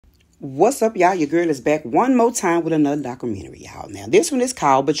What's up, y'all? Your girl is back one more time with another documentary, y'all. Now, this one is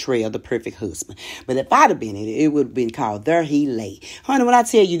called Betrayal, the Perfect Husband. But if I'd have been in it, it would have been called There He Lay. Honey, when I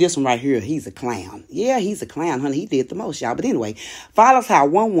tell you this one right here, he's a clown. Yeah, he's a clown, honey. He did the most, y'all. But anyway, follows how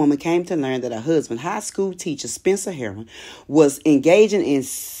one woman came to learn that her husband, high school teacher Spencer Herron, was engaging in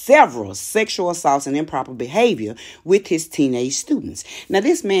several sexual assaults and improper behavior with his teenage students. Now,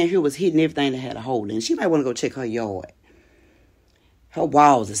 this man here was hitting everything that had a hole in it. She might want to go check her yard, her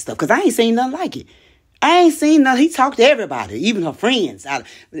walls and stuff, because I ain't seen nothing like it. I ain't seen nothing. He talked to everybody, even her friends.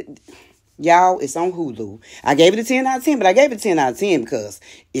 Y'all, it's on Hulu. I gave it a 10 out of 10, but I gave it a 10 out of 10 because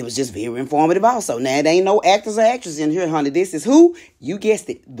it was just very informative also. Now, it ain't no actors or actresses in here, honey. This is who? You guessed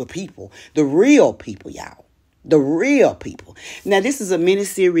it. The people. The real people, y'all. The real people. Now, this is a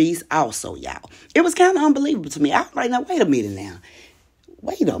miniseries also, y'all. It was kind of unbelievable to me. I was like, now, wait a minute now.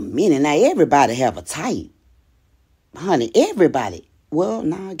 Wait a minute. Now, everybody have a type. Honey, everybody. Well,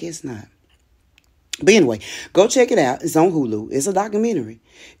 no, I guess not. But anyway, go check it out. It's on Hulu. It's a documentary.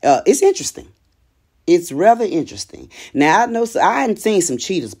 It's interesting. It's rather interesting. Now, I know I hadn't seen some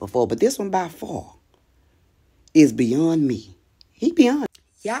cheaters before, but this one by far is beyond me. He beyond.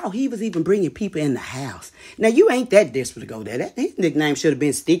 Y'all, he was even bringing people in the house. Now, you ain't that desperate to go there. His nickname should have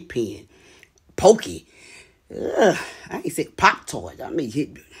been Stick Pin. Pokey. I ain't said Pop Toy. I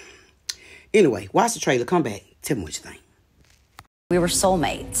mean, anyway, watch the trailer. Come back. Tell me what you think. We were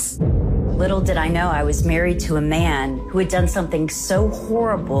soulmates. Little did I know I was married to a man who had done something so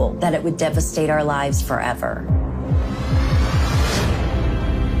horrible that it would devastate our lives forever.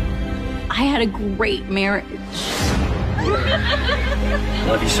 I had a great marriage.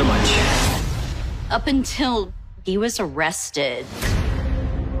 Love you so much. Up until He was arrested.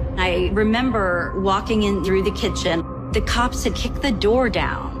 I remember walking in through the kitchen. The cops had kicked the door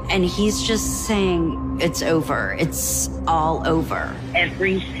down, and he's just saying, it's over. It's all over.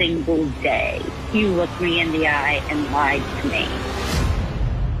 Every single day, you looked me in the eye and lied to me.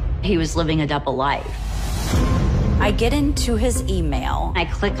 He was living a double life. I get into his email. I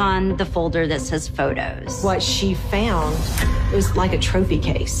click on the folder that says photos. What she found was like a trophy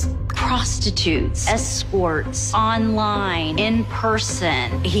case. Prostitutes, escorts, online, in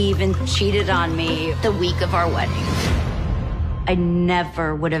person. He even cheated on me the week of our wedding. I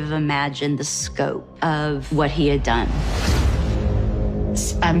never would have imagined the scope of what he had done.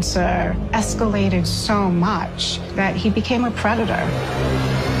 Spencer escalated so much that he became a predator.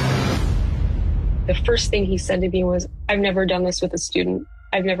 The first thing he said to me was, I've never done this with a student.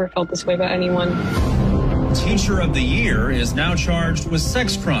 I've never felt this way about anyone. Teacher of the Year is now charged with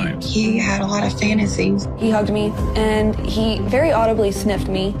sex crimes. He had a lot of fantasies. He hugged me, and he very audibly sniffed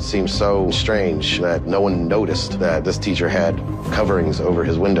me. Seems so strange that no one noticed that this teacher had coverings over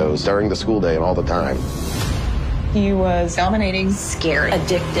his windows during the school day and all the time. He was dominating, scary,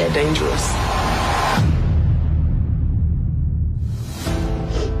 addicted, dangerous.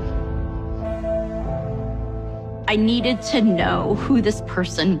 I needed to know who this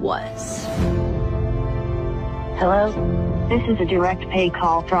person was. Hello? This is a direct pay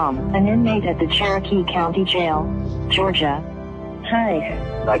call from an inmate at the Cherokee County Jail, Georgia. Hi.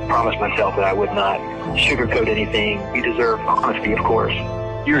 I promised myself that I would not sugarcoat anything. You deserve honesty, of course.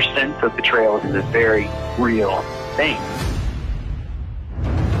 Your sense of betrayal is a very real thing.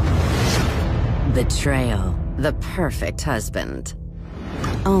 Betrayal, the Perfect Husband.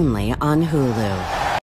 Only on Hulu.